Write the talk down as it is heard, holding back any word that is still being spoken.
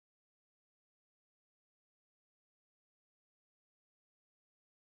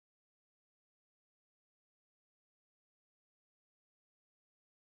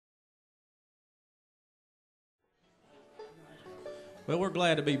Well, we're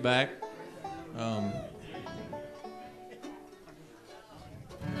glad to be back.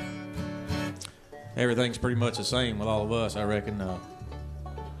 Everything's pretty much the same with all of us, I reckon.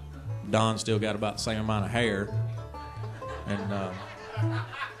 Don's still got about the same amount of hair.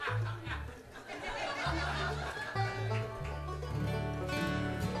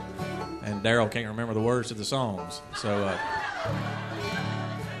 And Daryl can't remember the words to the songs. So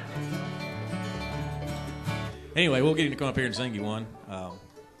anyway, we'll get him to come up here and sing you one.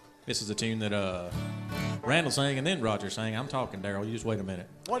 This is a tune that Randall sang and then Roger sang. I'm talking, Daryl. You just wait a minute.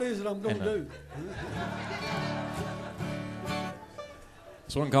 What is it I'm going to do?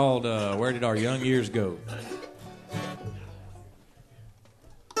 This one called Where Did Our Young Years Go?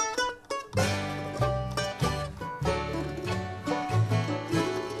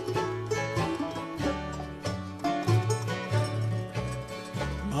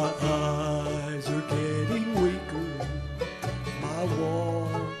 My eyes are getting weaker, my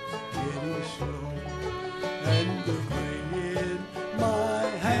walk getting slow, and the gray in my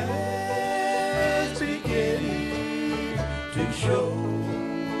hands beginning to show.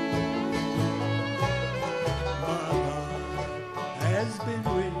 My life has been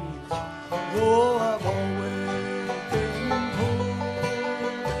rich, though I've always been poor.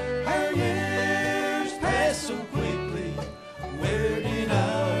 Our years pass so quickly, where did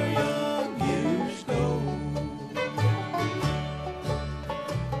our young years go?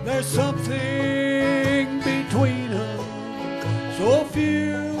 There's something between us, so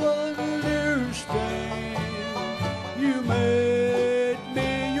few understand. You made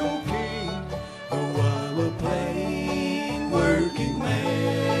me your king, though I'm a plain working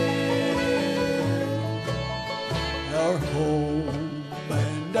man. Our home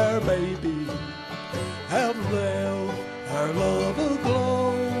and our baby have left our love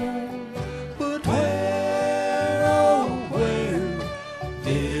aglow, but where, oh where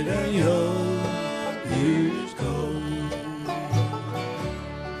did our young years go?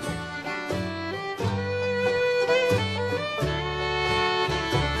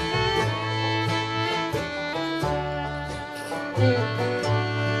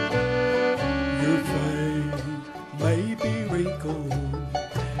 Your face may be wrinkled,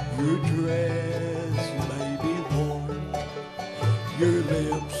 your dress may be worn, your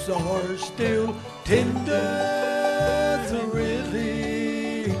lips are still tender,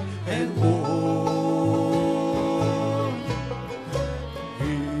 thrilling, and warm.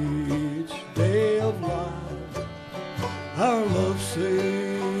 Each day of life, our love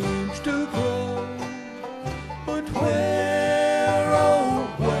seems to grow, but where, oh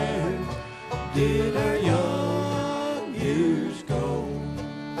where did our young years go?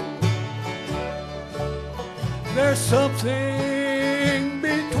 There's something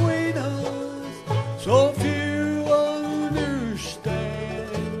between us, so few understand.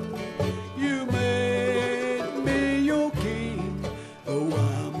 You made me your king, though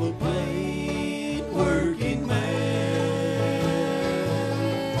I'm a plain working man.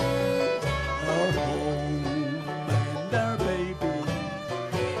 Our home and our baby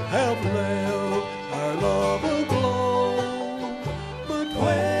have left our love aglow, but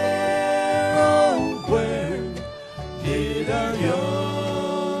where, oh where did our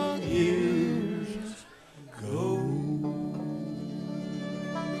young years go?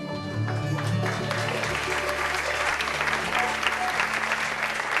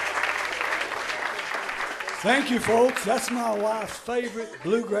 Thank you, folks. That's my wife's favorite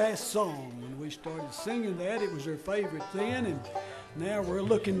bluegrass song. When we started singing that, it was her favorite then, and now we're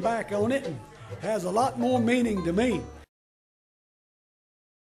looking back on it, and it has a lot more meaning to me.